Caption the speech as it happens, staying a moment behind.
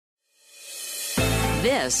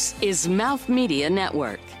This is Mouth Media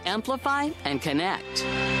Network. Amplify and connect.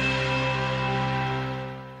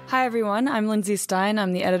 Hi, everyone. I'm Lindsay Stein.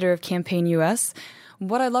 I'm the editor of Campaign US.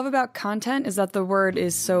 What I love about content is that the word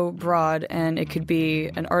is so broad, and it could be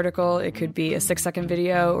an article, it could be a 6-second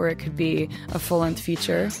video, or it could be a full-length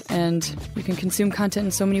feature. And you can consume content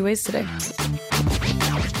in so many ways today.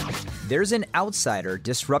 There's an outsider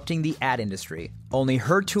disrupting the ad industry. Only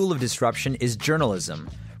her tool of disruption is journalism,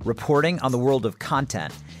 reporting on the world of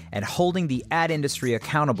content, and holding the ad industry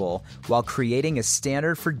accountable while creating a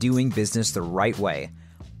standard for doing business the right way,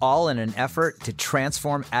 all in an effort to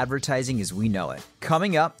transform advertising as we know it.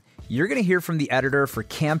 Coming up, you're going to hear from the editor for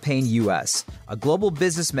Campaign US, a global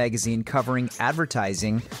business magazine covering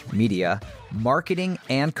advertising, media, marketing,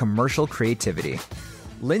 and commercial creativity.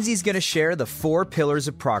 Lindsay's going to share the 4 pillars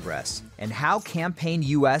of progress and how Campaign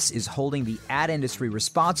US is holding the ad industry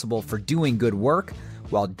responsible for doing good work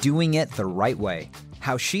while doing it the right way.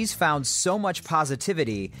 How she's found so much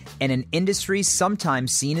positivity in an industry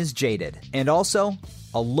sometimes seen as jaded. And also,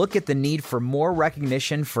 a look at the need for more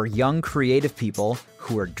recognition for young creative people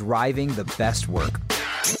who are driving the best work.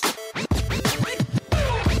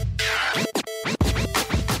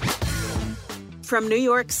 From New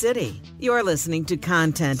York City, you're listening to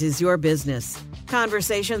Content is Your Business.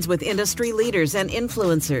 Conversations with industry leaders and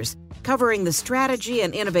influencers covering the strategy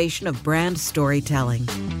and innovation of brand storytelling.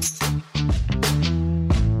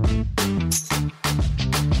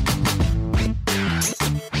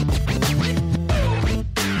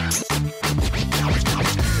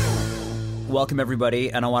 Welcome,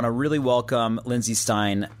 everybody, and I want to really welcome Lindsay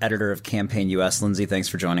Stein, editor of Campaign US. Lindsay, thanks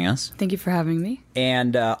for joining us. Thank you for having me.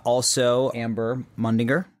 And also Amber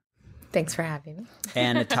Mundinger. Thanks for having me.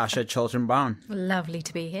 And Natasha Cholerton Brown. Lovely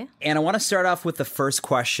to be here. And I want to start off with the first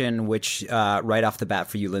question, which right off the bat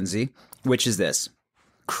for you, Lindsay, which is this.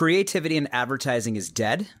 Creativity in advertising is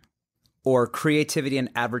dead, or creativity in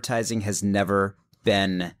advertising has never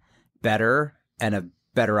been better and a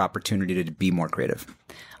better opportunity to be more creative?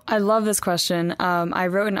 I love this question. I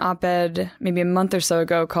wrote an op-ed maybe a month or so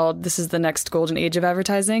ago called "This is the Next Golden Age of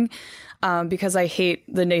Advertising," because I hate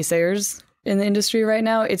the naysayers in the industry right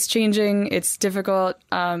now. It's changing. It's difficult.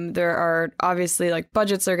 There are obviously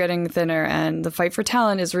budgets are getting thinner and the fight for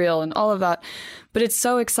talent is real and all of that. But it's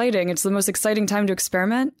so exciting. It's the most exciting time to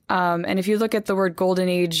experiment. And if you look at the word golden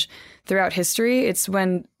age throughout history, it's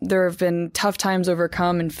when there have been tough times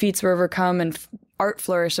overcome and feats were overcome and art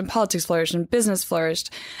flourished and politics flourished and business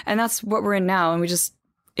flourished. And that's what we're in now. And the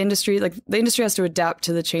industry has to adapt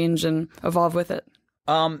to the change and evolve with it.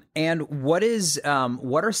 And what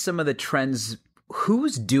are some of the trends?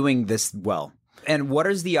 Who's doing this well? And what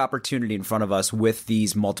is the opportunity in front of us with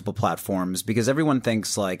these multiple platforms? Because everyone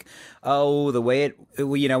thinks the way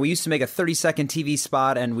we used to make a 30-second TV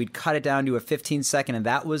spot and we'd cut it down to a 15-second and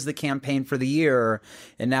that was the campaign for the year.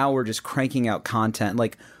 And now we're just cranking out content.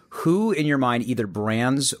 Who, in your mind, either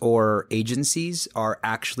brands or agencies, are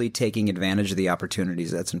actually taking advantage of the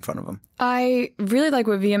opportunities that's in front of them? I really like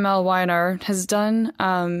what VML Y&R has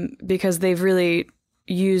done because they've really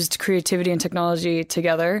used creativity and technology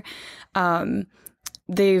together.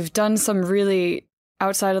 They've done some really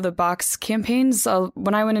outside of the box campaigns.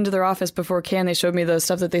 When I went into their office before Cannes, they showed me the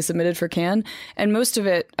stuff that they submitted for Cannes. And most of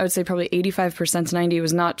it, I would say probably 85% to 90%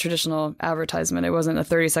 was not traditional advertisement. It wasn't a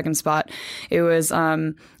 30-second spot. It was,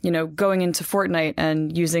 going into Fortnite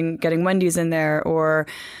and getting Wendy's in there, or,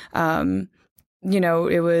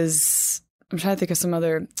 it was, I'm trying to think of some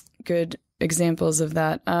other good examples of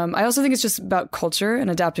that. I also think it's just about culture and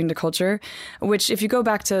adapting to culture, which if you go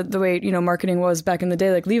back to the way, marketing was back in the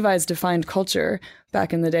day, Levi's defined culture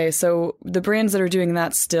back in the day. So the brands that are doing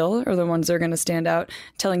that still are the ones that are going to stand out,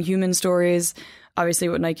 telling human stories. Obviously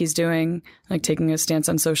what Nike's doing, taking a stance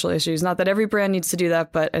on social issues. Not that every brand needs to do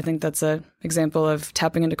that, but I think that's an example of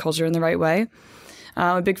tapping into culture in the right way.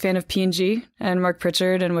 I'm a big fan of P&G and Mark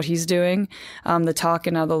Pritchard and what he's doing, the talk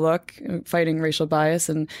and now the look, fighting racial bias.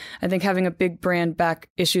 And I think having a big brand back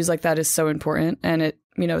issues like that is so important. And it,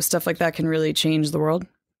 stuff like that can really change the world.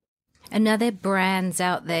 And are there brands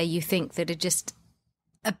out there you think that are just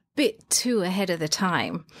a bit too ahead of the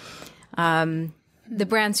time? The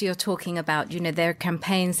brands you're talking about, their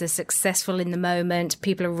campaigns are successful in the moment.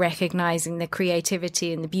 People are recognizing the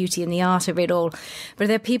creativity and the beauty and the art of it all. But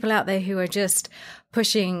there are people out there who are just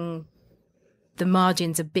pushing the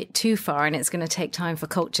margins a bit too far, and it's going to take time for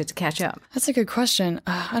culture to catch up. That's a good question.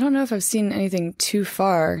 I don't know if I've seen anything too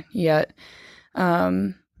far yet.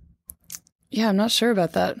 I'm not sure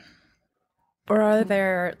about that. Or are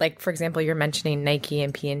there, for example, you're mentioning Nike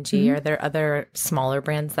and P&G. Are there other smaller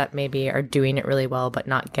brands that maybe are doing it really well but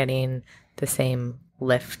not getting the same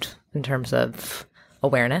lift in terms of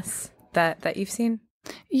awareness that you've seen?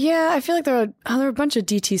 Yeah, I feel like there are a bunch of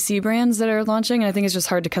DTC brands that are launching, and I think it's just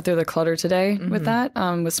hard to cut through the clutter today with that,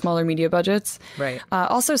 with smaller media budgets. Right.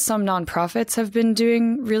 Also, some nonprofits have been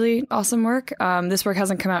doing really awesome work. This work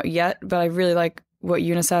hasn't come out yet, but I really like what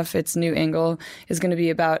UNICEF, its new angle, is going to be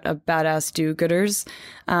about a badass do-gooders.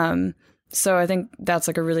 So I think that's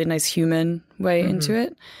like a really nice human way into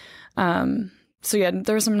it. So yeah,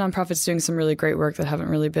 there are some nonprofits doing some really great work that haven't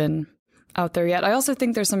really been out there yet. I also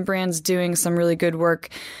think there's some brands doing some really good work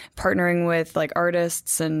partnering with like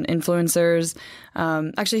artists and influencers.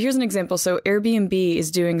 Actually, here's an example. So Airbnb is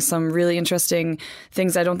doing some really interesting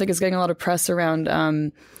things I don't think is getting a lot of press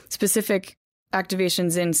around specific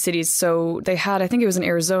activations in cities. So they had, I think it was in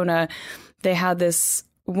Arizona, they had this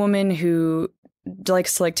woman who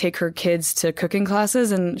likes to like take her kids to cooking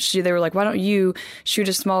classes, and they were like, why don't you shoot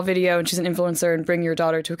a small video, and she's an influencer, and bring your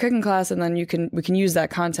daughter to a cooking class, and then we can use that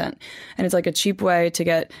content. And it's like a cheap way to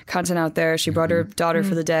get content out there. She brought her daughter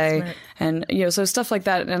for the day. Smart. And so stuff like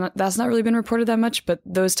that, and that's not really been reported that much, but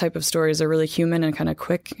those type of stories are really human and kind of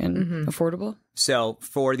quick and affordable. So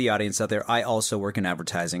for the audience out there, I also work in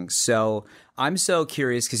advertising. So I'm so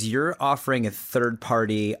curious because you're offering a third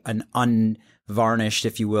party, an unvarnished,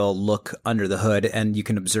 if you will, look under the hood, and you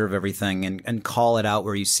can observe everything and call it out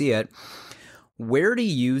where you see it. Where do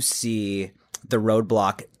you see the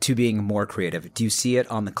roadblock to being more creative? Do you see it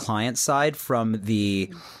on the client side from the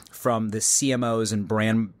CMOs and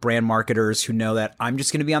brand marketers who know that I'm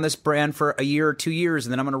just going to be on this brand for a year or 2 years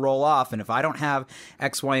and then I'm going to roll off, and if I don't have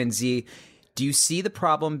X, Y, and Z? Do you see the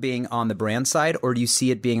problem being on the brand side, or do you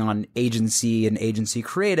see it being on agency and agency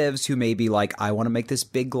creatives who may be like, I want to make this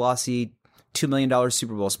big glossy $2 million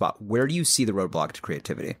Super Bowl spot? Where do you see the roadblock to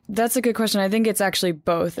creativity? That's a good question. I think it's actually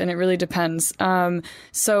both, and it really depends.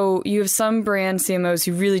 So you have some brand CMOs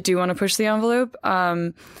who really do want to push the envelope,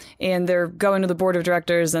 and they're going to the board of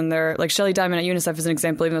directors, and they're like Shelley Diamond at UNICEF is an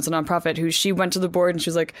example, even though it's a nonprofit, who she went to the board and she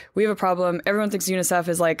was like, we have a problem. Everyone thinks UNICEF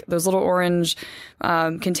is like those little orange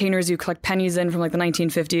containers you collect pennies in from like the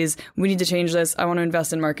 1950s. We need to change this. I want to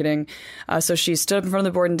invest in marketing. So she stood up in front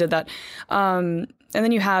of the board and did that. And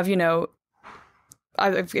then you have,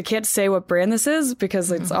 I can't say what brand this is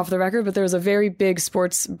because it's off the record, but there was a very big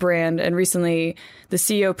sports brand, and recently the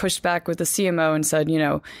CEO pushed back with the CMO and said,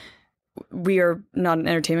 we are not an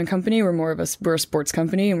entertainment company. We're a sports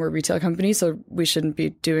company, and we're a retail company, so we shouldn't be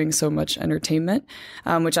doing so much entertainment,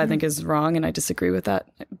 which I think is wrong, and I disagree with that.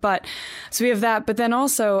 But so we have that. But then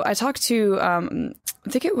also I talked to, I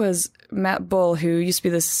think it was Matt Bull, who used to be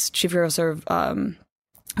this chief officer of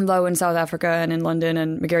Lowe in South Africa and in London,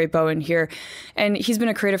 and McGarry Bowen here. And he's been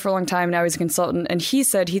a creative for a long time. Now he's a consultant. And he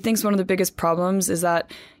said he thinks one of the biggest problems is that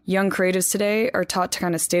young creatives today are taught to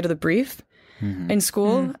kind of stay to the brief in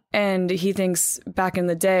school. And he thinks back in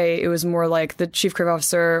the day, it was more like the chief creative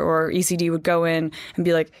officer or ECD would go in and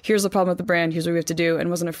be like, here's the problem with the brand. Here's what we have to do. And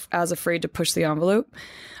wasn't as afraid to push the envelope.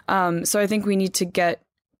 So I think we need to get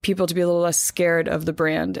people to be a little less scared of the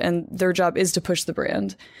brand, and their job is to push the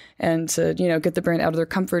brand and to, get the brand out of their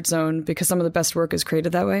comfort zone, because some of the best work is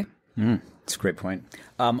created that way. That's a great point.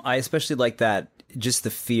 I especially like that, just the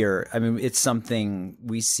fear. I mean, it's something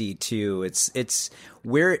we see too. It's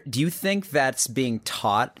where, do you think that's being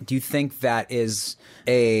taught? Do you think that is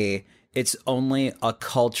it's only a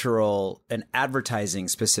cultural, an advertising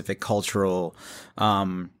specific cultural,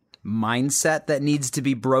 mindset that needs to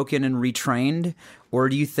be broken and retrained? Or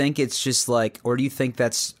do you think it's just like, or do you think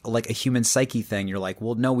that's like a human psyche thing? You're like,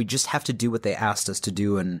 well, no, we just have to do what they asked us to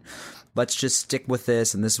do, and let's just stick with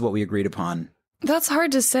this, and this is what we agreed upon. That's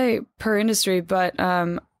hard to say per industry, but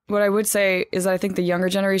what I would say is I think the younger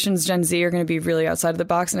generations, Gen Z, are going to be really outside of the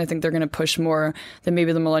box, and I think they're going to push more than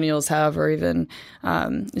maybe the millennials have, or even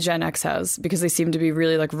Gen X has, because they seem to be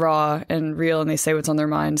really like raw and real, and they say what's on their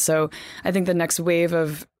mind. So I think the next wave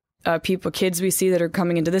of kids we see that are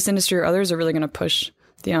coming into this industry or others are really going to push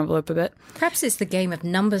the envelope a bit. Perhaps it's the game of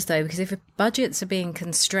numbers, though, because if budgets are being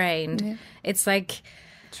constrained, it's like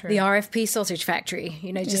the RFP sausage factory.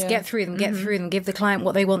 Just get through them, give the client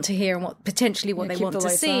what they want to hear and what they want to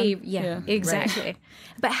see. Yeah, exactly. Right.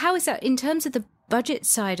 But how is that in terms of the budget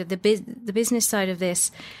side of the business side of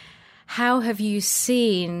this? How have you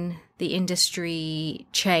seen the industry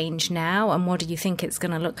change now, and what do you think it's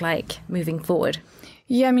going to look like moving forward?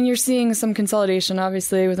 Yeah, I mean, you're seeing some consolidation,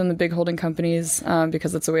 obviously, within the big holding companies,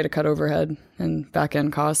 because it's a way to cut overhead and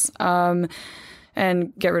back-end costs,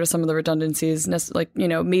 and get rid of some of the redundancies. Like,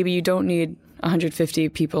 maybe you don't need 150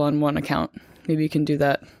 people on one account. Maybe you can do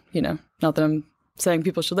that, Not that I'm saying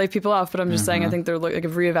people should lay people off, but I'm just saying I think they're like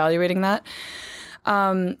reevaluating that.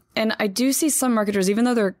 And I do see some marketers, even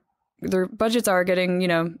though they're their budgets are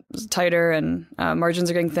getting, tighter and margins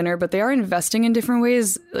are getting thinner, but they are investing in different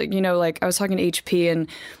ways. Like I was talking to HP, and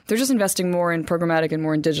they're just investing more in programmatic and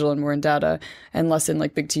more in digital and more in data and less in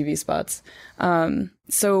like big TV spots.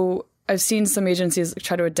 So I've seen some agencies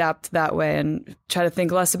try to adapt that way and try to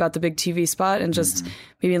think less about the big TV spot and just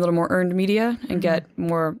maybe a little more earned media and get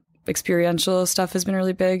more experiential stuff has been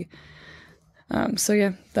really big. So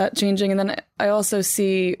yeah, that changing. And then I also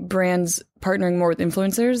see brands partnering more with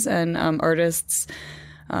influencers and artists,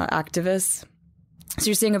 activists. So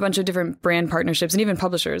you're seeing a bunch of different brand partnerships and even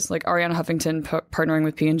publishers like Ariana Huffington partnering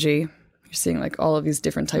with P&G. You're seeing like all of these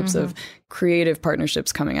different types of creative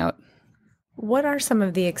partnerships coming out. What are some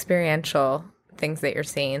of the experiential things that you're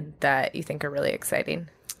seeing that you think are really exciting?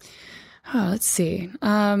 Oh, let's see.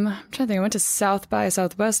 I'm trying to think. I went to South by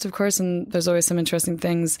Southwest, of course, and there's always some interesting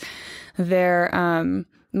things there.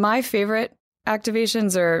 My favorite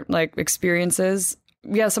activations are like experiences.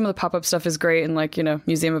 Yeah, some of the pop-up stuff is great, and like,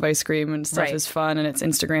 Museum of Ice Cream and stuff is fun, and it's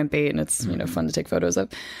Instagram bait, and it's, fun to take photos of.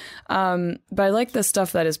 But I like the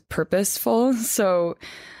stuff that is purposeful. So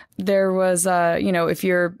there was, if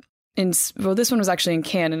you're this one was actually in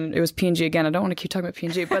Cannes, and it was P&G again. I don't want to keep talking about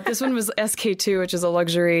P&G, but this one was SK2, which is a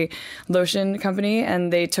luxury lotion company.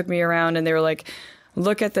 And they took me around and they were like,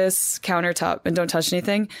 look at this countertop and don't touch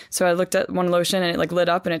anything. So I looked at one lotion and it like lit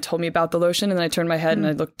up and it told me about the lotion. And then I turned my head and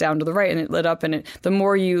I looked down to the right and it lit up. And the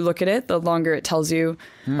more you look at it, the longer it tells you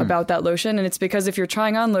about that lotion. And it's because if you're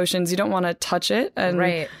trying on lotions, you don't want to touch it.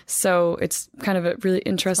 And so it's kind of a really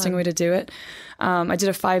interesting way to do it. I did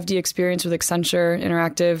a 5D experience with Accenture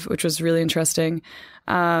Interactive, which was really interesting.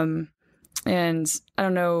 And I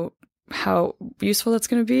don't know how useful that's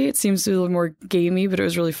going to be. It seems to be a little more gamey, but it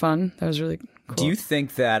was really fun. That was really cool. Do you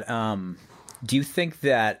think that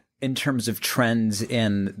in terms of trends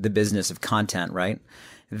in the business of content, right,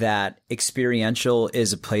 that experiential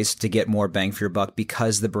is a place to get more bang for your buck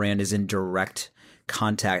because the brand is in direct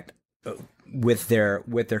contact with their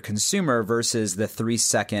consumer versus the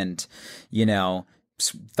 3-second,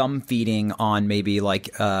 thumb feeding on maybe like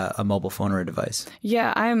a mobile phone or a device?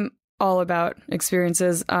 Yeah, I'm all about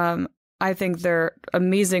experiences. I think they're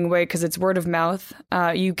amazing way because it's word of mouth.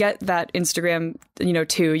 You get that Instagram,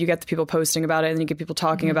 too. You get the people posting about it and you get people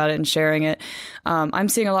talking about it and sharing it. I'm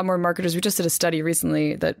seeing a lot more marketers. We just did a study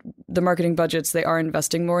recently that the marketing budgets, they are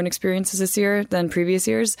investing more in experiences this year than previous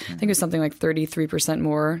years. I think it was something like 33%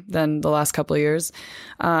 more than the last couple of years.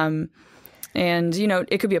 And,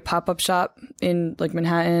 it could be a pop-up shop in like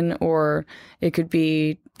Manhattan, or it could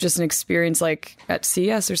be just an experience like at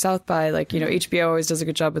CES or South by, like, HBO always does a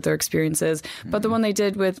good job with their experiences. But the one they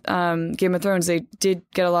did with Game of Thrones, they did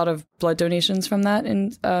get a lot of blood donations from that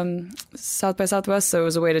in South by Southwest. So it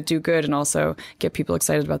was a way to do good and also get people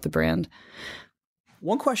excited about the brand.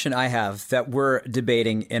 One question I have that we're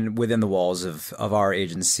debating within the walls of our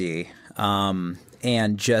agency,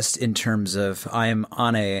 and just in terms of, I am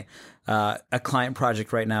on a client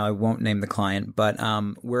project right now. I won't name the client, but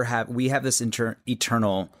we have this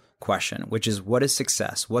eternal question, which is, what is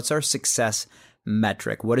success? What's our success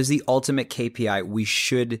metric? What is the ultimate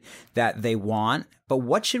KPI that they want? But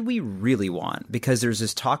what should we really want? Because there's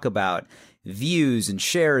this talk about views and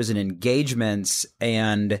shares and engagements,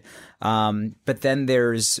 and but then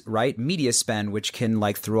there's media spend, which can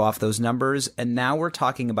like throw off those numbers. And now we're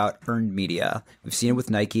talking about earned media. We've seen it with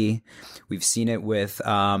Nike, we've seen it with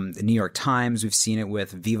the New York Times, we've seen it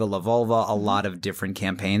with Viva La Vulva, a lot of different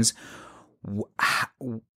campaigns.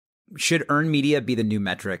 Should earned media be the new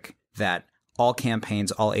metric that all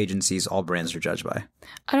campaigns, all agencies, all brands are judged by?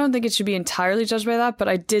 I don't think it should be entirely judged by that, but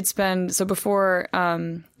I did before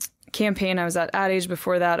campaign, I was at Ad Age.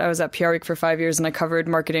 Before that, I was at PR Week for 5 years, and I covered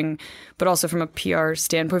marketing, but also from a PR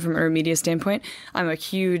standpoint, from an earned media standpoint. I'm a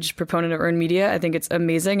huge proponent of earned media. I think it's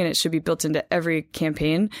amazing, and it should be built into every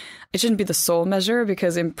campaign. It shouldn't be the sole measure,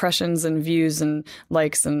 because impressions and views and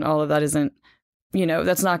likes and all of that isn't,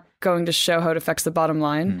 that's not going to show how it affects the bottom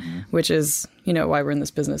line, which is, why we're in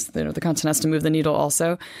this business. The content has to move the needle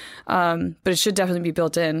also. But it should definitely be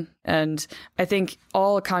built in. And I think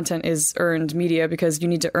all content is earned media, because you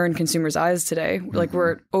need to earn consumers' eyes today. Like,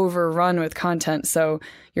 we're overrun with content. So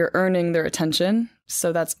you're earning their attention.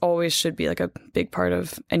 So that's always should be like a big part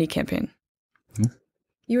of any campaign.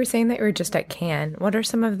 You were saying that you were just at Cannes. What are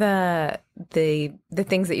some of the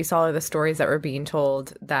things that you saw, or the stories that were being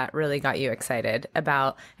told that really got you excited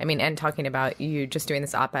about, and talking about you just doing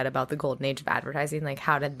this op-ed about the golden age of advertising, like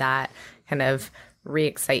how did that kind of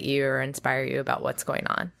re-excite you or inspire you about what's going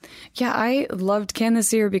on? Yeah, I loved Cannes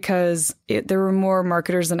this year because there were more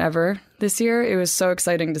marketers than ever this year. It was so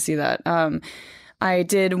exciting to see that. I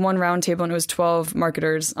did one roundtable, and it was 12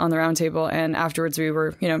 marketers on the roundtable. And afterwards we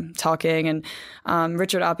were, talking. And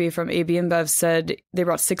Richard Oppie from AB InBev said they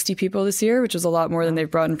brought 60 people this year, which was a lot more than they've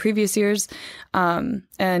brought in previous years. And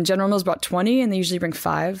General Mills brought 20, and they usually bring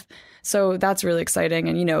 5. So that's really exciting.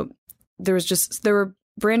 And, there were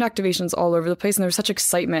brand activations all over the place, and there was such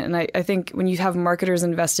excitement. And I think when you have marketers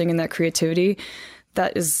investing in that creativity,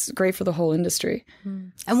 that is great for the whole industry.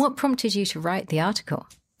 And what prompted you to write the article?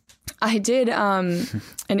 I did an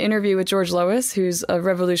interview with George Lois, who's a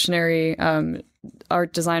revolutionary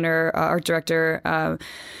art designer, art director.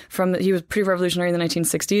 He was pretty revolutionary in the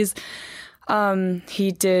 1960s.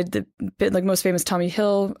 He did the most famous Tommy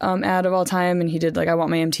Hill ad of all time, and he did I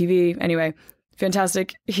Want My MTV. Anyway,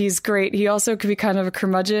 fantastic. He's great. He also could be kind of a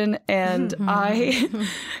curmudgeon, and I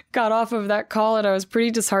got off of that call and I was pretty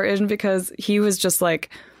disheartened because he was just like,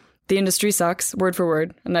 the industry sucks, word for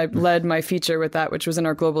word. And I led my feature with that, which was in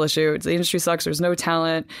our global issue. The industry sucks. There's no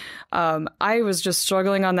talent. I was just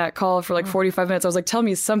struggling on that call for 45 minutes. I was like, tell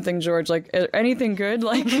me something, George, anything good?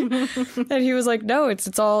 And he was like, no,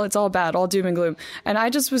 it's all bad, all doom and gloom. And I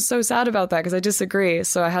just was so sad about that because I disagree.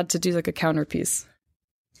 So I had to do a counterpiece.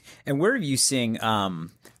 And where are you seeing,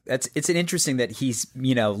 it's an interesting that he's,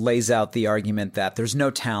 lays out the argument that there's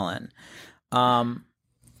no talent.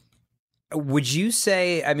 Would you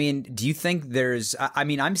say, do you think there's,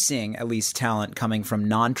 I'm seeing at least talent coming from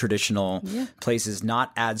non-traditional places,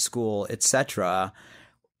 not ad school, etc.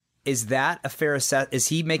 Is that a fair assessment? Is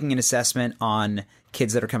he making an assessment on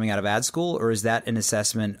kids that are coming out of ad school, or is that an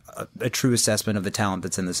assessment, a true assessment of the talent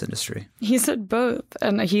that's in this industry? He said both.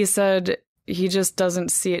 And he said he just doesn't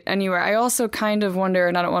see it anywhere. I also kind of wonder,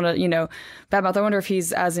 and I don't want to, badmouth, I wonder if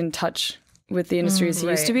he's as in touch with the industry as he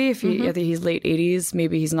used to be. If he, I think he's late 80s,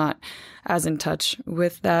 maybe he's not as in touch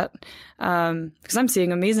with that. Because I'm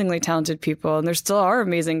seeing amazingly talented people, and there still are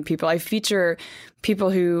amazing people. I feature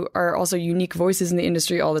people who are also unique voices in the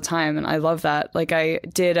industry all the time, and I love that. I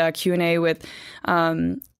did a Q&A with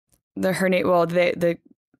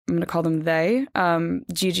I'm going to call them they.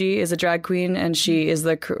 Gigi is a drag queen, and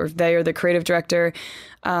they are the creative director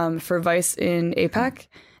for Vice in APAC.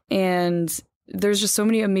 And there's just so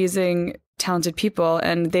many amazing, talented people.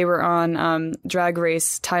 And they were on Drag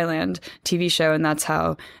Race Thailand TV show, and that's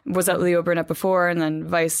how was at Leo Burnett before. And then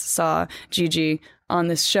Vice saw Gigi on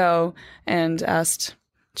this show and asked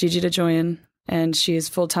Gigi to join. And she is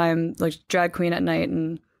full-time drag queen at night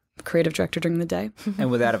and creative director during the day.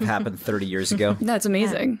 And would that have happened 30 years ago? That's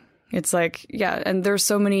amazing. Yeah. It's and there's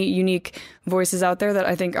so many unique voices out there that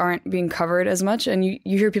I think aren't being covered as much. And you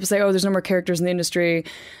hear people say, oh, there's no more characters in the industry.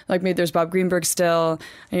 Maybe there's Bob Greenberg still.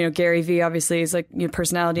 And, Gary Vee obviously is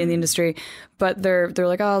personality in the industry. But they're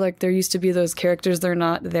there used to be those characters. They're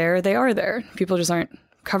not there. They are there. People just aren't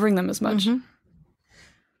covering them as much.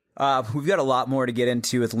 We've got a lot more to get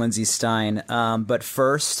into with Lindsay Stein, but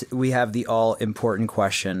first we have the all-important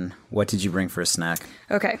question. What did you bring for a snack?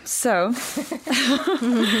 Okay, so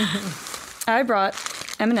I brought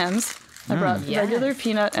M&Ms. I brought regular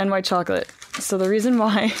peanut and white chocolate. So the reason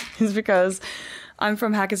why is because I'm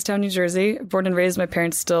from Hackettstown, New Jersey. Born and raised, my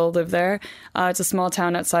parents still live there. It's a small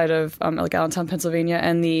town outside of Allentown, Pennsylvania,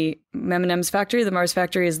 and the M&M's factory, the Mars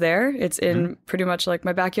factory, is there. It's in pretty much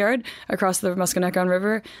my backyard across the Musconecon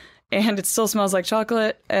River. And it still smells like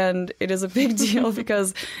chocolate, and it is a big deal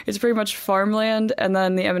because it's pretty much farmland and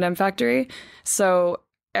then the M&M factory. So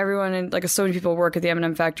everyone in so many people work at the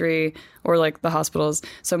M&M factory or the hospitals.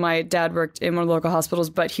 So my dad worked in one of the local hospitals,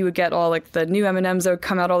 but he would get all the new M&Ms that would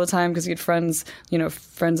come out all the time because he had friends,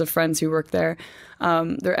 friends of friends who worked there.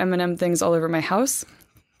 There are M&M things all over my house.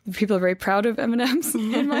 People are very proud of M&Ms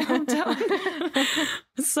in my hometown.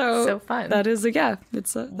 So fun. That is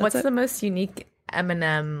what's the most unique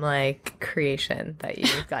M&M creation that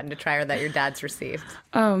you've gotten to try or that your dad's received?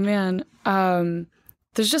 Oh man.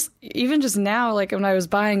 There's just now, when I was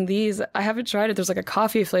buying these, I haven't tried it. There's a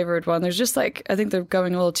coffee flavored one. There's just I think they're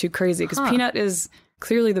going a little too crazy because peanut is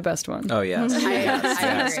clearly the best one. Oh yes.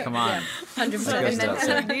 Yes, come on. 100%. And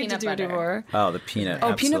then peanut butter. More. Oh, the peanut.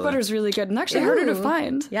 Oh, peanut butter is really good and actually harder to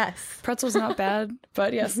find. Yes. Pretzel's not bad,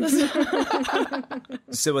 but yes.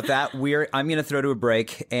 So with that, I'm going to throw to a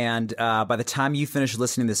break, and by the time you finish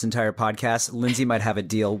listening to this entire podcast, Lindsay might have a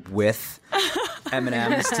deal with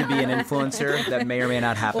M&M's to be an influencer. That may or may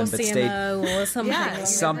not happen, or but CMO or something. Yeah,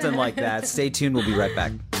 something like that. Stay tuned. We'll be right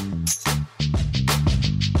back.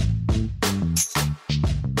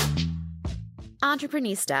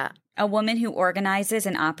 Entreprenista, A woman who organizes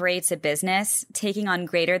and operates a business, taking on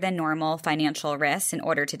greater than normal financial risks in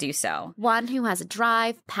order to do so. One who has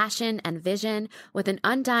drive, passion, and vision with an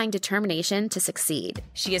undying determination to succeed.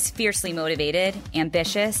 She is fiercely motivated,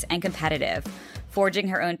 ambitious, and competitive, forging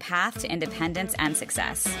her own path to independence and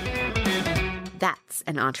success. That's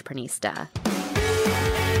an entrepreneurista.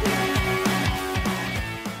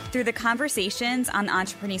 Through the conversations on the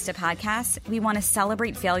Entrepreneurista podcast, we want to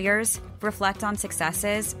celebrate failures, reflect on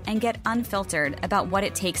successes, and get unfiltered about what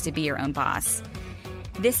it takes to be your own boss.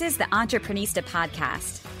 This is the Entrepreneurista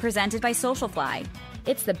podcast, presented by Socialfly.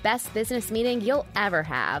 It's the best business meeting you'll ever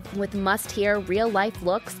have, with must-hear real-life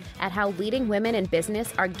looks at how leading women in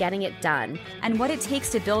business are getting it done. And what it takes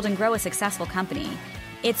to build and grow a successful company.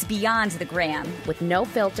 It's beyond the gram. With no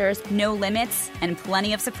filters, no limits, and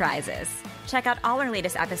plenty of surprises. Check out all our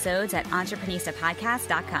latest episodes at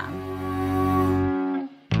entrepreneuristapodcast.com.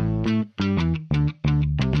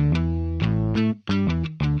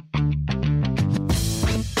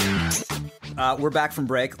 We're back from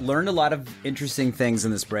break. Learned a lot of interesting things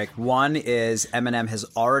in this break. One is Eminem has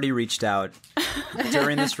already reached out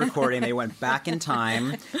during this recording. They went back in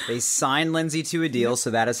time. They signed Lindsay to a deal, so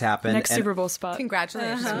that has happened. Next Super Bowl spot.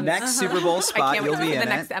 Congratulations. Next Super Bowl spot, you'll be in the it.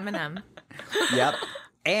 next Eminem. Yep.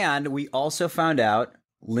 And we also found out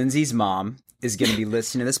Lindsay's mom is going to be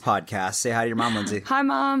listening to this podcast. Say hi to your mom, Lindsay. Hi,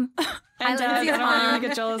 Mom. Hi, Lindsay's I don't mom. want to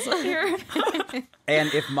get jealous here.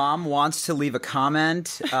 And if Mom wants to leave a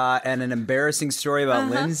comment and an embarrassing story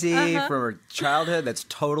about Lindsay from her childhood, that's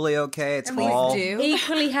totally okay. It's all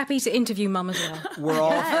Equally happy to interview Mum as well.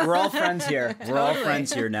 we're all friends here. We're all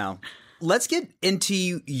friends here now. Let's get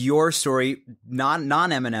into your story,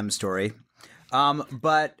 non-Eminem story.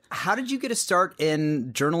 But how did you get a start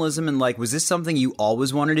in journalism, and like, was this something you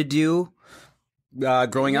always wanted to do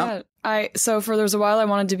growing up? So there was a while I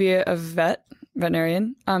wanted to be a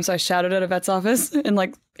veterinarian. So I shadowed at a vet's office in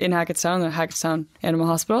Hackettstown, the Hackettstown Animal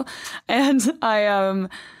Hospital, and I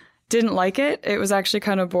didn't like it. It was actually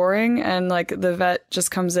kind of boring, and like the vet just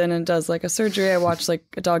comes in and does like a surgery. I watched like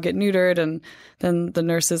a dog get neutered, and then the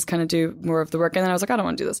nurses kind of do more of the work. And then I was like, I don't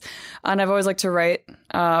want to do this. And I've always liked to write.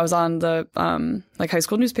 I was on the like high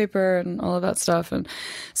school newspaper and all of that stuff. And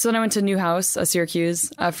so then I went to Newhouse, Syracuse,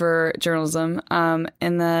 for journalism. And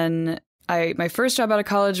then my first job out of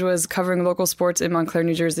college was covering local sports in Montclair,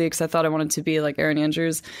 New Jersey, because I thought I wanted to be like Erin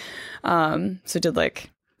Andrews. So I did like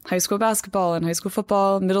high school basketball and high school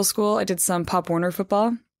football. Middle school, I did some Pop Warner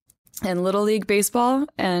football and Little League baseball.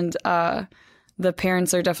 And the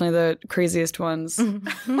parents are definitely the craziest ones. I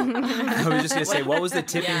was just going to say, what was the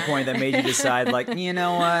tipping point that made you decide, like, you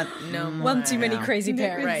know what? No more. One too many crazy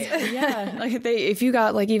parents. Right. Yeah. Like if you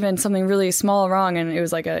got like even something really small wrong and it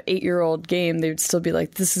was like a 8-year-old game, they would still be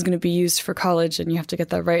like, this is going to be used for college and you have to get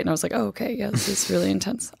that right. And I was like, oh, okay. Yeah, this is really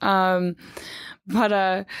intense. But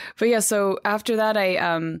yeah, so after that, I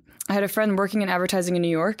had a friend working in advertising in New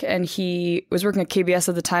York, and he was working at KBS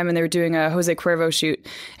at the time, and they were doing a Jose Cuervo shoot.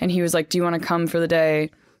 And he was like, do you want to come for the day,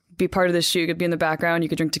 be part of this shoot? You could be in the background, you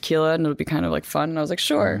could drink tequila, and it'll be kind of like fun. And I was like,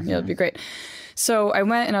 sure, yeah, it'd be great. So I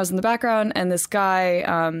went and I was in the background, and this guy,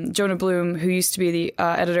 Jonah Bloom, who used to be the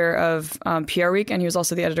editor of PR Week, and he was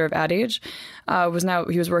also the editor of Ad Age, he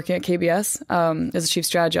was working at KBS as a chief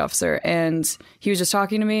strategy officer. And he was just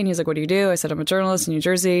talking to me, and he's like, what do you do? I said, I'm a journalist in New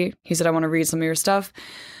Jersey. He said, I want to read some of your stuff.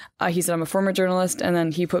 He said, I'm a former journalist. And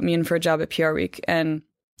then he put me in for a job at PR Week. And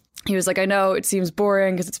he was like, I know it seems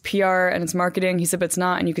boring because it's PR and it's marketing. He said, but it's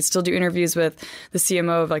not. And you could still do interviews with the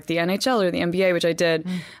CMO of like the NHL or the NBA, which I did.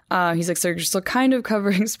 He's like, so you're still kind of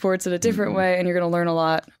covering sports in a different way, and you're going to learn a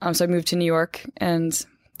lot. So I moved to New York, and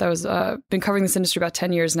that was been covering this industry about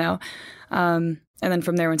 10 years now. And then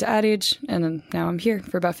from there went to Ad Age, and then now I'm here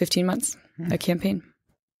for about 15 months at Campaign.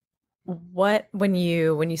 What, when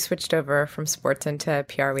you switched over from sports into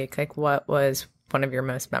PR Week, like what was one of your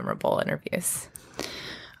most memorable interviews?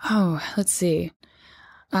 Oh, let's see.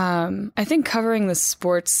 I think covering the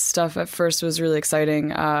sports stuff at first was really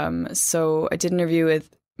exciting. So I did an interview with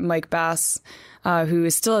Mike Bass, who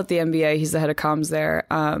is still at the NBA. He's the head of comms there.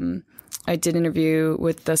 I did an interview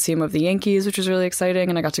with the CMO of the Yankees, which was really exciting,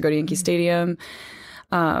 and I got to go to Yankee Stadium.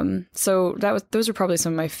 So those are probably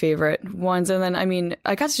some of my favorite ones. And then, I mean,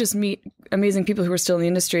 I got to just meet amazing people who were still in the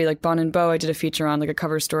industry, like Bonin Bo. I did a feature on, like a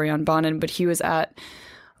cover story on Bonin, but he was at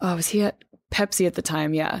Pepsi at the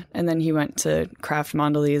time? Yeah. And then he went to Kraft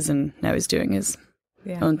Mondelez, and now he's doing his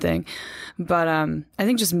own thing. But I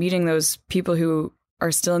think just meeting those people who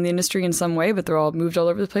are still in the industry in some way, but they're all moved all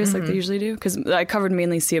over the place like they usually do. Because I covered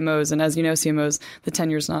mainly CMOs, and as you know, CMOs, the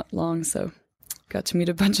tenure's not long, so got to meet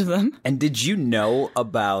a bunch of them. And did you know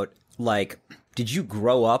about, like, did you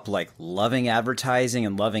grow up like loving advertising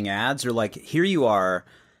and loving ads, or like here you are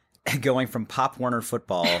going from Pop Warner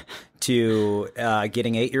football to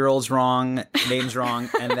getting 8-year-olds names wrong,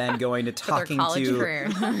 and then going to talking to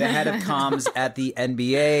the head of comms at the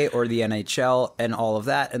NBA or the NHL and all of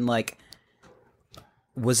that? And like,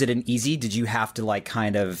 was it did you have to like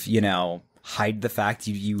kind of, hide the fact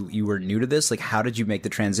you were new to this? Like, how did you make the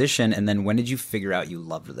transition? And then when did you figure out you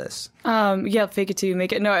loved this? Yeah, fake it till you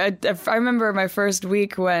make it. No, I remember my first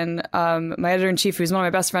week when my editor-in-chief, who's one of my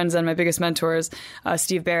best friends and my biggest mentors,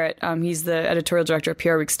 Steve Barrett, he's the editorial director of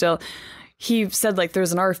PR Week still. He said, like,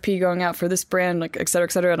 there's an RFP going out for this brand, like, et cetera,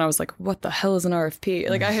 et cetera. And I was like, what the hell is an RFP?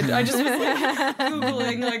 Like, I just was like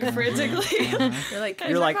Googling, like, frantically.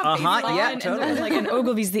 You're like, yeah, totally. And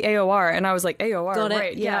Ogilvy's the AOR. And I was like, AOR, Got it.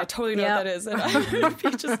 right. Yeah, I totally know what that is. And I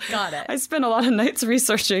just got it. I spent a lot of nights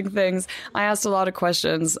researching things. I asked a lot of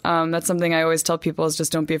questions. That's something I always tell people is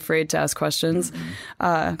just don't be afraid to ask questions,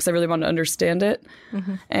 because I really wanted to understand it.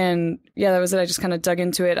 And yeah, that was it. I just kind of dug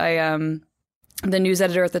into it. The news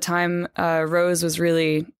editor at the time, Rose,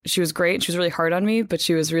 she was great. She was really hard on me, but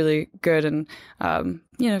she was really good. And,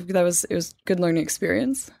 it was a good learning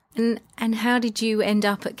experience. And how did you end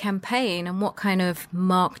up at Campaign, and what kind of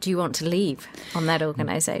mark do you want to leave on that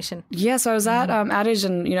organization? Yeah, so I was at Ad Age,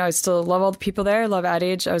 and, I still love all the people there. I love Ad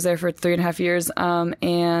Age. I was there for 3.5 years.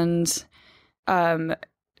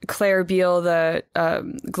 Claire Beal, the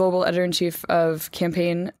global editor-in-chief of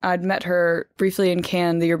Campaign, I'd met her briefly in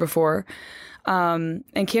Cannes the year before.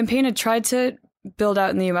 And Campaign had tried to build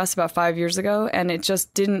out in the US about 5 years ago, and it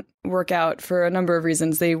just didn't work out for a number of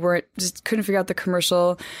reasons. They couldn't figure out the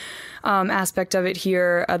commercial aspect of it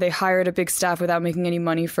here. They hired a big staff without making any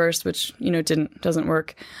money first, which, doesn't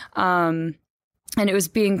work. And it was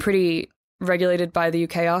being pretty regulated by the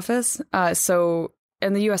UK office.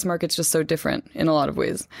 And the US market's just so different in a lot of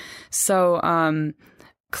ways. So,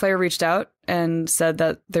 Claire reached out and said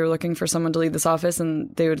that they were looking for someone to lead this office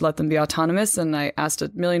and they would let them be autonomous. And I asked a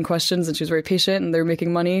million questions and she was very patient, and they were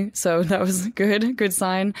making money. So that was good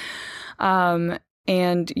sign. And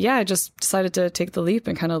yeah, I just decided to take the leap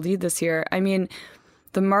and kind of lead this here. I mean,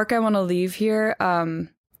 the mark I want to leave here, I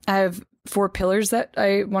have 4 pillars that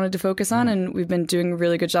I wanted to focus on, and we've been doing a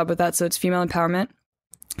really good job with that. So it's female empowerment.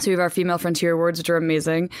 So we have our Female Frontier Awards, which are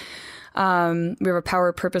amazing. We have our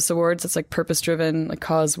Power Purpose Awards. That's like purpose-driven, like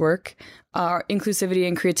cause work. Our Inclusivity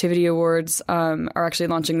and Creativity Awards are actually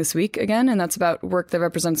launching this week again, and that's about work that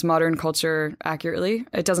represents modern culture accurately.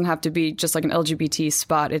 It doesn't have to be just like an LGBT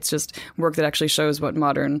spot. It's just work that actually shows what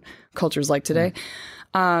modern culture is like today.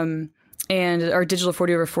 And our Digital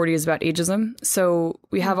 40 over 40 is about ageism. So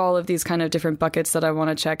we have all of these kind of different buckets that I want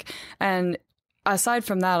to check. And aside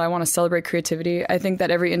from that, I want to celebrate creativity. I think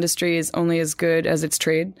that every industry is only as good as its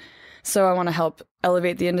trade. So I want to help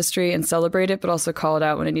elevate the industry and celebrate it, but also call it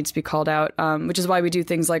out when it needs to be called out, which is why we do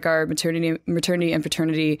things like our maternity and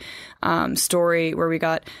paternity story, where we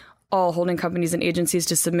got all holding companies and agencies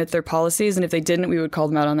to submit their policies. And if they didn't, we would call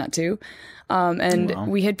them out on that too.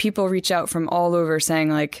 We had people reach out from all over saying,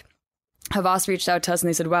 like, Havas reached out to us and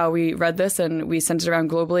they said, wow, we read this and we sent it around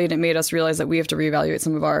globally, and it made us realize that we have to reevaluate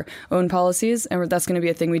some of our own policies. And that's going to be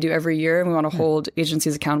a thing we do every year. And we want to hold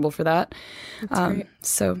agencies accountable for that.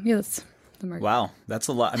 So yeah, that's the market. Wow. That's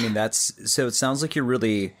a lot. I mean, so it sounds like you're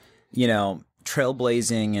really,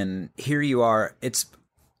 trailblazing, and here you are. It's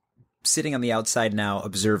sitting on the outside now,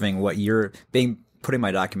 observing what putting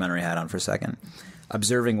my documentary hat on for a second.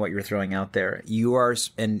 Observing what you're throwing out there. You are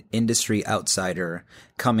an industry outsider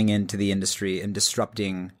coming into the industry and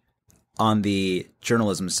disrupting on the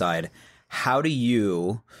journalism side. How do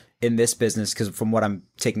you, in this business, because from what I'm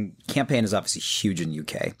taking, Campaign is obviously huge in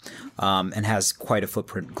UK and has quite a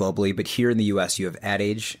footprint globally. But here in the US, you have Ad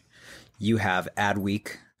Age, you have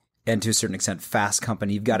Adweek, and to a certain extent, Fast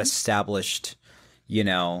Company. You've got established,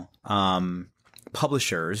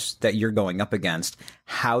 publishers that you're going up against.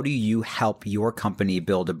 How do you help your company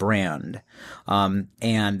build a brand? And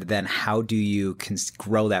then how do you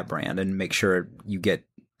grow that brand and make sure you get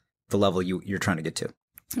the level you're trying to get to?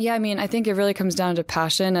 Yeah, I mean, I think it really comes down to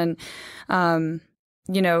passion. And,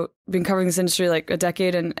 been covering this industry like a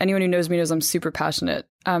decade, and anyone who knows me knows I'm super passionate.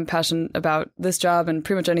 I'm passionate about this job and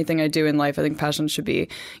pretty much anything I do in life. I think passion should be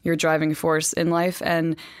your driving force in life.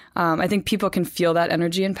 And I think people can feel that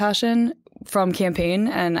energy and passion from Campaign,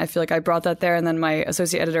 and I feel like I brought that there. And then my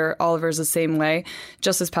associate editor, Oliver, is the same way,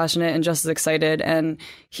 just as passionate and just as excited. And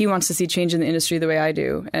he wants to see change in the industry the way I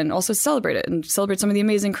do, and also celebrate it and celebrate some of the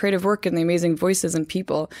amazing creative work and the amazing voices and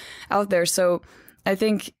people out there. So I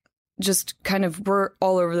think just kind of we're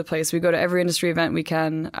all over the place. We go to every industry event we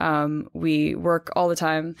can. We work all the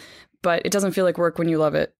time but it doesn't feel like work when you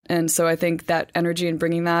love it. And so I think that energy and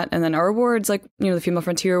bringing that, and then our awards, like, the Female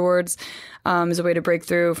Frontier Awards, is a way to break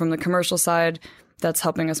through from the commercial side. That's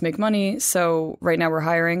helping us make money. So right now we're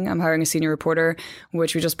hiring. I'm hiring a senior reporter,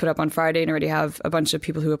 which we just put up on Friday and already have a bunch of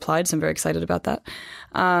people who applied. So I'm very excited about that.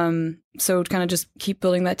 So kind of just keep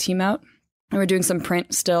building that team out. And we're doing some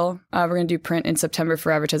print still. We're going to do print in September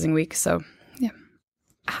for Advertising Week. So yeah.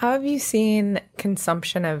 How have you seen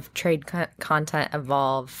consumption of trade content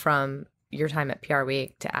evolve from your time at PR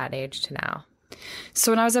Week to Ad Age to now?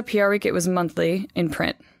 So when I was at PR Week, it was monthly in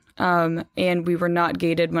print. And we were not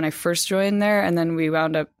gated when I first joined there. And then we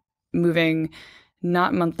wound up moving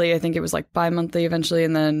not monthly. I think it was like bi-monthly eventually.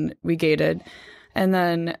 And then we gated. And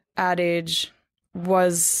then Ad Age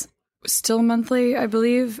was still monthly, I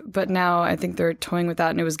believe. But now I think they're toying with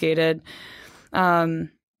that and it was gated.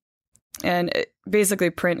 Basically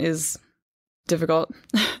print is difficult.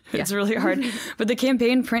 It's really hard. But the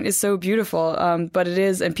campaign print is so beautiful. But it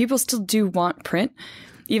is, and people still do want print.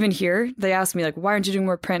 Even here, they ask me, like, why aren't you doing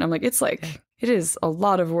more print? I'm like, it is a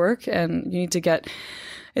lot of work and you need to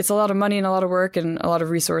it's a lot of money and a lot of work and a lot of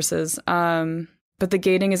resources. But the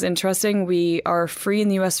gating is interesting. We are free in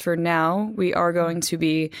the US for now. We are going to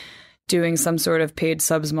be doing some sort of paid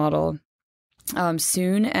subs model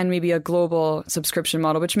soon, and maybe a global subscription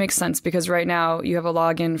model, which makes sense because right now you have a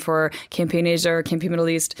login for Campaign Asia or Campaign Middle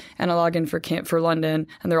East and a login for London,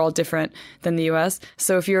 and they're all different than the US.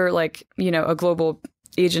 So if you're like, a global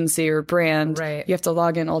agency or brand, right, you have to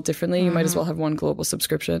log in all differently. You might as well have one global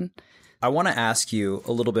subscription. I want to ask you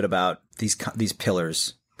a little bit about these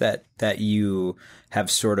pillars that you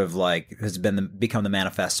have sort of like has become the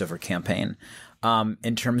manifesto for campaign.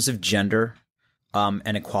 In terms of gender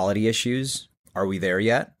and equality issues, are we there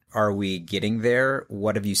yet? Are we getting there?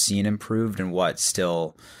 What have you seen improved and what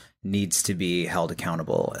still needs to be held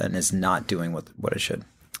accountable and is not doing what it should?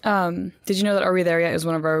 Did you know that Are We There Yet is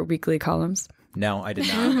one of our weekly columns? No, I did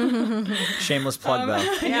not. Shameless plug,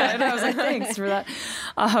 though. Yeah, and I was like, thanks for that.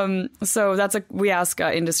 So we ask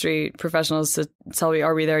industry professionals to tell me,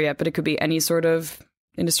 are we there yet? But it could be any sort of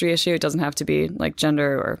industry issue. It doesn't have to be like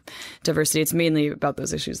gender or diversity. It's mainly about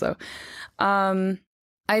those issues, though.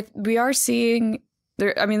 We are seeing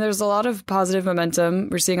there's a lot of positive momentum.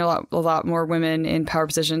 We're seeing a lot more women in power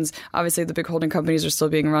positions. Obviously, the big holding companies are still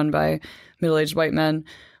being run by middle-aged white men,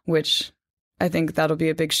 which I think that'll be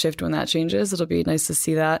a big shift when that changes. It'll be nice to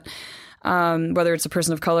see that. Whether it's a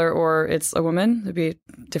person of color or it's a woman, it'd be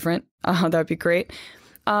different. That would be great.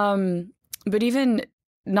 But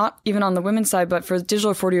not even on the women's side, but for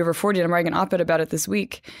Digital 40 over 40, and I'm writing an op-ed about it this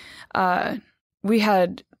week, we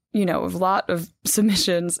had, a lot of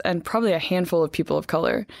submissions and probably a handful of people of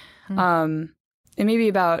color. And maybe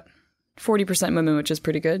about 40% women, which is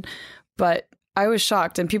pretty good. But I was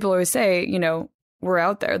shocked. And people always say, we're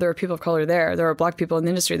out there. There are people of color there. There are Black people in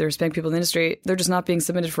the industry. There are Hispanic people in the industry. They're just not being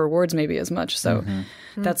submitted for awards maybe as much. So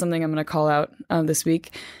that's something I'm going to call out this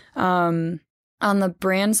week. On the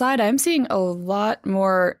brand side, I'm seeing a lot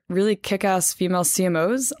more really kick-ass female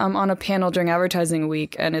CMOs. I'm on a panel during Advertising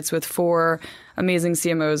Week, and it's with 4 amazing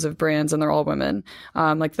CMOs of brands, and they're all women,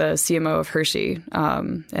 like the CMO of Hershey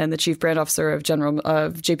and the chief brand officer of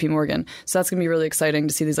JP Morgan. So that's going to be really exciting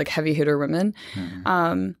to see these like heavy hitter women.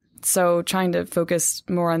 So trying to focus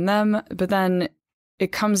more on them, but then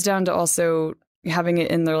it comes down to also having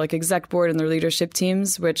it in their like exec board and their leadership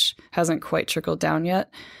teams, which hasn't quite trickled down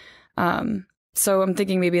yet. So I'm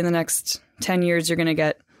thinking maybe in the next 10 years, you're going to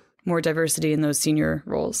get more diversity in those senior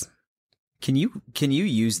roles. Can you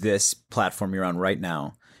use this platform you're on right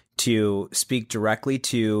now to speak directly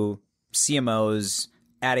to CMOs,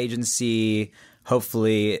 ad agency,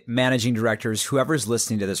 hopefully managing directors, whoever's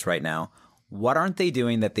listening to this right now? What aren't they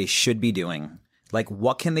doing that they should be doing? Like,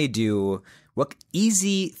 what can they do? What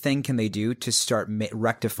easy thing can they do to start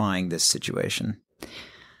rectifying this situation?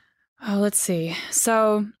 Oh, let's see.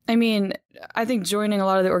 So, I think joining a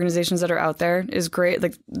lot of the organizations that are out there is great.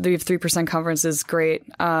 Like the 3% conference is great.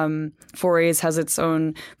 4A's has its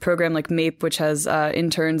own program like MAPE, which has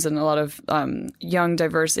interns and a lot of young,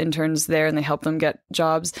 diverse interns there, and they help them get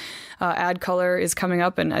jobs. Ad Color is coming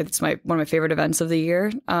up, and it's one of my favorite events of the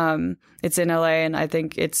year. It's in LA, and I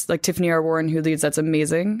think it's like Tiffany R. Warren who leads. That's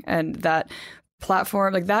amazing. And that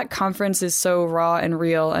platform, like that conference is so raw and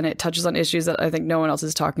real, and it touches on issues that I think no one else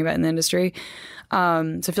is talking about in the industry. So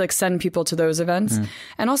I feel like send people to those events.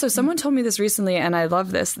 And also someone told me this recently, and I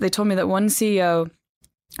love this. They told me that one CEO,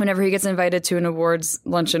 whenever he gets invited to an awards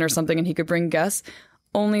luncheon or something and he could bring guests,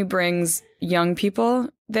 only brings young people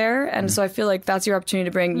there. And so I feel like that's your opportunity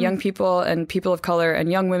to bring young people and people of color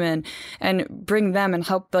and young women and bring them and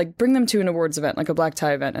help, like, bring them to an awards event, like a black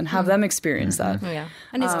tie event, and have them experience that. Yeah.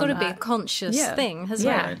 And it's got to be a conscious thing,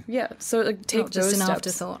 hasn't it? Yeah. So, like, take Not just those an steps.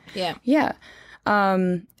 afterthought. Yeah. Yeah.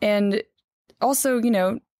 And also, you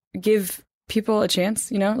know, give people a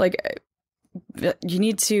chance, you know, like, you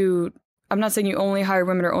need to, I'm not saying you only hire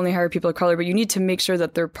women or only hire people of color, but you need to make sure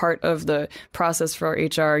that they're part of the process for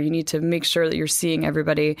HR. You need to make sure that you're seeing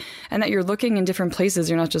everybody and that you're looking in different places.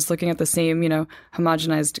 You're not just looking at the same, you know,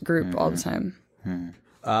 homogenized group all the time.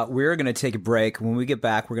 We're going to take a break. When we get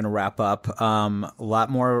back, we're going to wrap up. A lot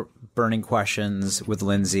more burning questions with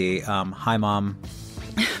Lindsay. Hi, Mom.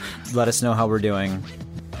 Let us know how we're doing.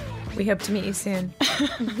 We hope to meet you soon.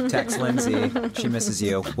 Text Lindsay. She misses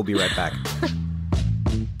you. We'll be right back.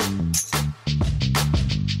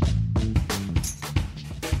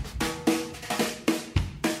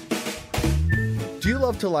 Do you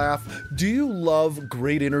love to laugh? Do you love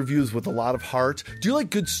great interviews with a lot of heart? Do you like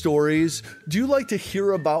good stories? Do you like to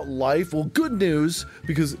hear about life? Well, good news,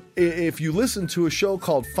 because if you listen to a show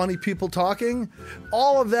called Funny People Talking,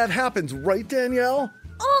 all of that happens, right, Danielle?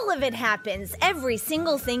 All of it happens. Every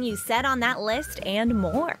single thing you said on that list and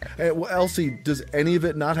more. Well, Elsie, does any of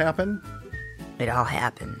it not happen? It all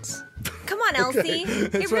happens. Come on, Elsie.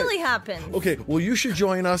 It really happens. Okay, well, you should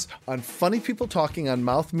join us on Funny People Talking on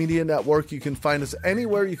Mouth Media Network. You can find us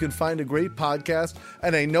anywhere you can find a great podcast.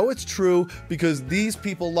 And I know it's true because these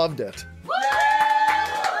people loved it.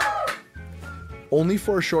 Only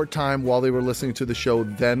for a short time while they were listening to the show,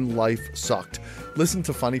 then life sucked. Listen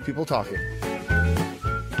to Funny People Talking.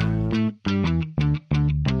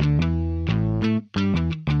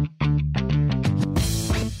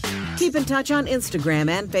 Keep in touch on Instagram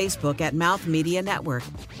and Facebook at Mouth Media Network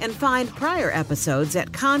and find prior episodes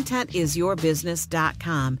at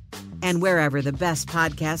contentisyourbusiness.com and wherever the best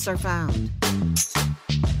podcasts are found.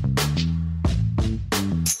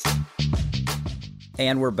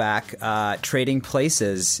 And we're back. Trading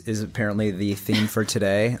places is apparently the theme for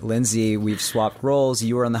today. Lindsay, we've swapped roles.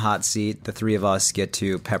 You are on the hot seat. The three of us get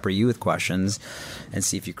to pepper you with questions and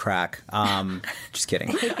see if you crack. Just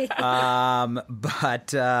kidding.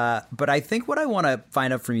 But I think what I want to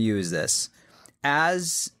find out from you is this.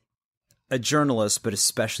 As a journalist, but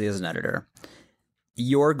especially as an editor,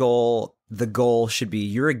 the goal should be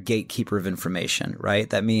you're a gatekeeper of information, right?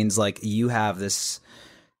 That means like you have this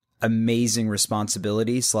amazing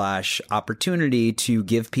responsibility / opportunity to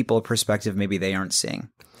give people a perspective maybe they aren't seeing.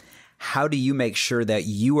 How do you make sure that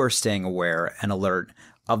you are staying aware and alert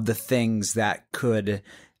of the things that could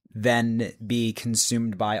then be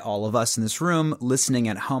consumed by all of us in this room, listening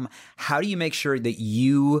at home? How do you make sure that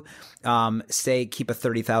you keep a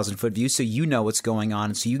 30,000-foot view so you know what's going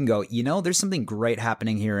on, so you can go, you know, there's something great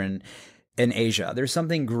happening here in Asia. There's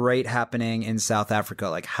something great happening in South Africa.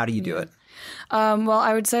 Like, how do you do it? Well,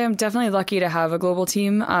 I would say I'm definitely lucky to have a global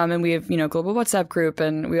team, and we have, you know, global WhatsApp group,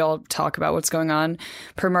 and we all talk about what's going on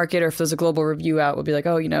per market. Or if there's a global review out, we'll be like,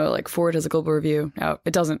 oh, you know, like Ford has a global review out.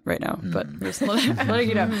 It doesn't right now, but just letting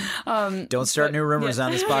you know. Don't start new rumors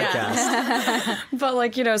on this podcast. But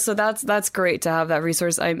like, you know, so that's great to have that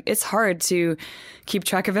resource. It's hard to keep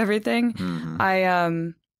track of everything.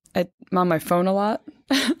 I'm on my phone a lot.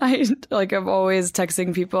 I'm always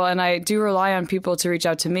texting people, and I do rely on people to reach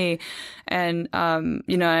out to me. And,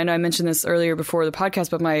 you know, I know I mentioned this earlier before the podcast,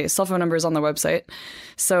 but my cell phone number is on the website.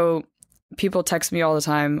 So people text me all the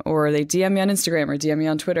time, or they DM me on Instagram or DM me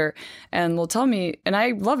on Twitter, and they'll tell me, and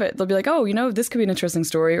I love it. They'll be like, oh, you know, this could be an interesting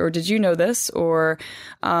story, or did you know this? Or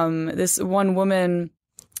this one woman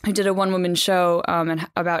who did a one-woman show and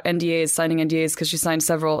about NDAs, signing NDAs, because she signed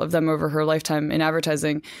several of them over her lifetime in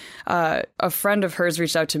advertising. A friend of hers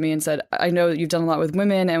reached out to me and said, I know you've done a lot with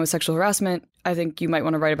women and with sexual harassment. I think you might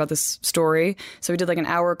want to write about this story. So we did like an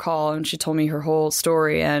hour call, and she told me her whole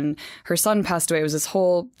story, and her son passed away. It was this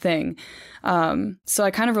whole thing. So I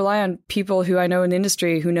kind of rely on people who I know in the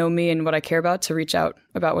industry who know me and what I care about to reach out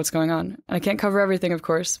about what's going on. And I can't cover everything, of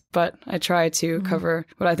course, but I try to cover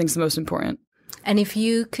what I think is the most important. And if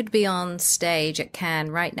you could be on stage at Cannes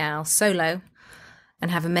right now, solo, and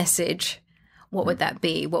have a message, what would that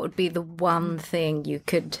be? What would be the one thing you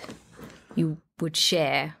would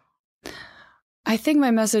share? I think my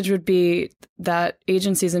message would be that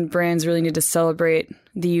agencies and brands really need to celebrate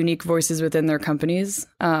the unique voices within their companies,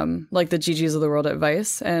 like the Gigi's of the world at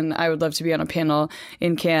Vice. And I would love to be on a panel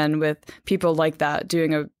in Cannes with people like that,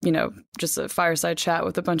 doing just a fireside chat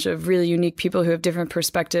with a bunch of really unique people who have different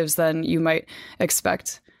perspectives than you might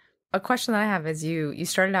expect. A question that I have is you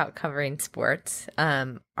started out covering sports.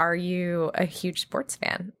 Are you a huge sports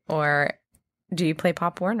fan, or do you play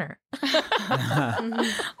Pop Warner?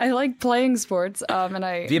 I like playing sports, and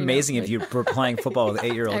It'd be amazing if you were playing football with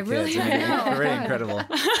 8-year-old kids. Really It'd be pretty incredible.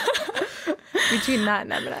 Between that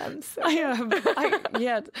and M&M's. I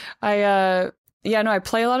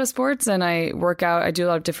play a lot of sports and I work out. I do a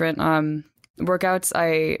lot of different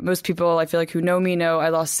workouts. Most people I feel like who know me know I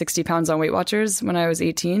lost 60 pounds on Weight Watchers when I was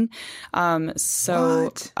 18.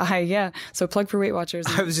 So plug for Weight Watchers.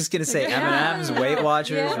 I was just gonna say M&M's, Weight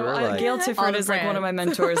Watchers. Yeah. Gail Tifford is like one of my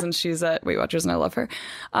mentors, and she's at Weight Watchers, and I love her.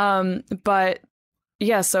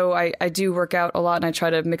 So I do work out a lot, and I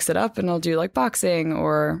try to mix it up, and I'll do like boxing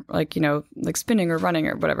or like spinning or running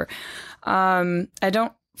or whatever. I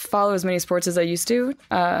don't follow as many sports as I used to,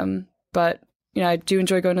 but I do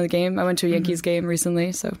enjoy going to the game. I went to a Yankees game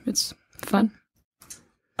recently, so it's fun.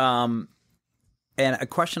 And a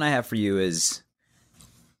question I have for you is,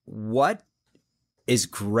 what is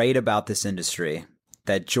great about this industry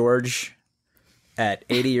that George at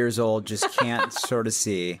 80 years old just can't sort of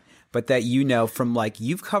see, but that from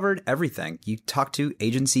you've covered everything. You talk to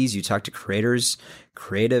agencies, you talk to creators,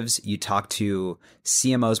 creatives, you talk to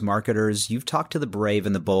CMOs, marketers, you've talked to the brave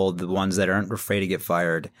and the bold, the ones that aren't afraid to get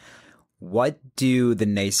fired. What do the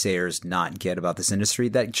naysayers not get about this industry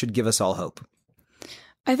that should give us all hope?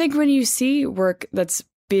 I think when you see work that's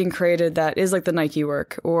being created that is like the Nike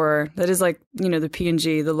work, or that is like, the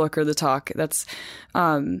P&G, the look or the talk, that's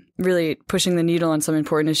really pushing the needle on some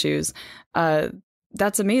important issues,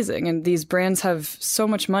 that's amazing. And these brands have so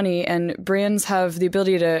much money, and brands have the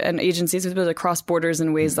ability to, and agencies have the ability to cross borders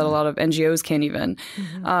in ways that a lot of NGOs can't even.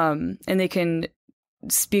 And they can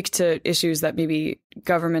speak to issues that maybe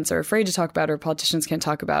governments are afraid to talk about or politicians can't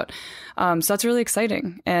talk about. So that's really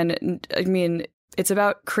exciting. And I mean, it's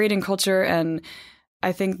about creating culture. And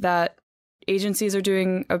I think that agencies are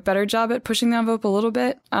doing a better job at pushing the envelope a little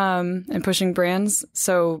bit, and pushing brands.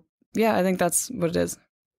 So yeah, I think that's what it is.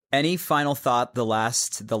 Any final thought? The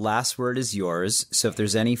last word is yours. So if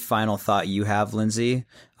there's any final thought you have, Lindsay,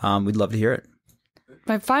 we'd love to hear it.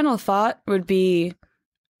 My final thought would be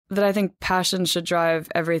that I think passion should drive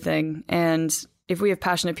everything. And if we have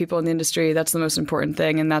passionate people in the industry, that's the most important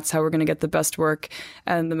thing. And that's how we're going to get the best work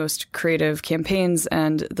and the most creative campaigns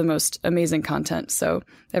and the most amazing content. So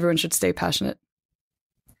everyone should stay passionate.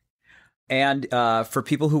 And for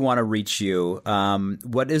people who want to reach you,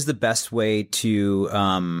 what is the best way to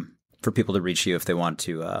for people to reach you if they want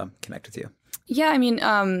to connect with you? Yeah, I mean,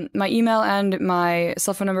 my email and my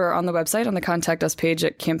cell phone number are on the website on the Contact Us page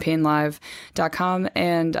at campaignlive.com.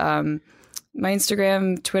 And my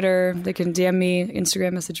Instagram, Twitter, they can DM me,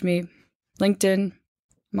 Instagram message me, LinkedIn.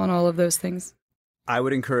 I'm on all of those things. I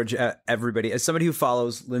would encourage everybody, as somebody who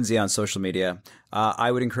follows Lindsay on social media,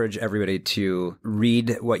 I would encourage everybody to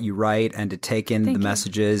read what you write and to take in the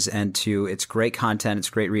messages, and it's great content. It's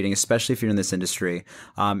great reading, especially if you're in this industry.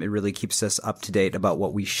 It really keeps us up to date about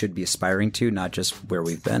what we should be aspiring to, not just where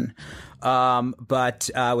we've been. But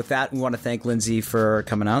with that, we want to thank Lindsay for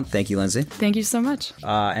coming out. Thank you, Lindsay. Thank you so much.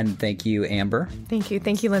 And thank you, Amber. Thank you.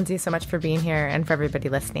 Thank you, Lindsay, so much for being here and for everybody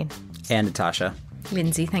listening. And Natasha.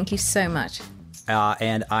 Lindsay, thank you so much.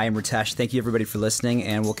 And I am Ritesh. Thank you, everybody, for listening,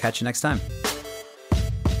 and we'll catch you next time.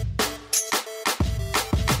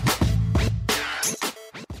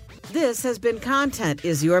 This has been Content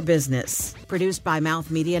is Your Business, produced by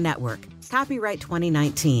Mouth Media Network. Copyright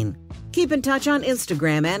 2019. Keep in touch on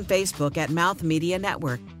Instagram and Facebook at Mouth Media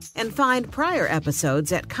Network, and find prior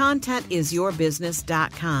episodes at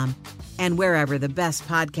contentisyourbusiness.com and wherever the best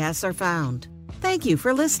podcasts are found. Thank you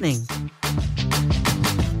for listening.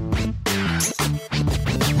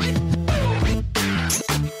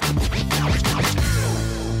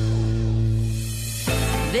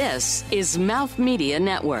 This is Mouth Media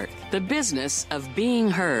Network, the business of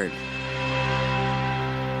being heard.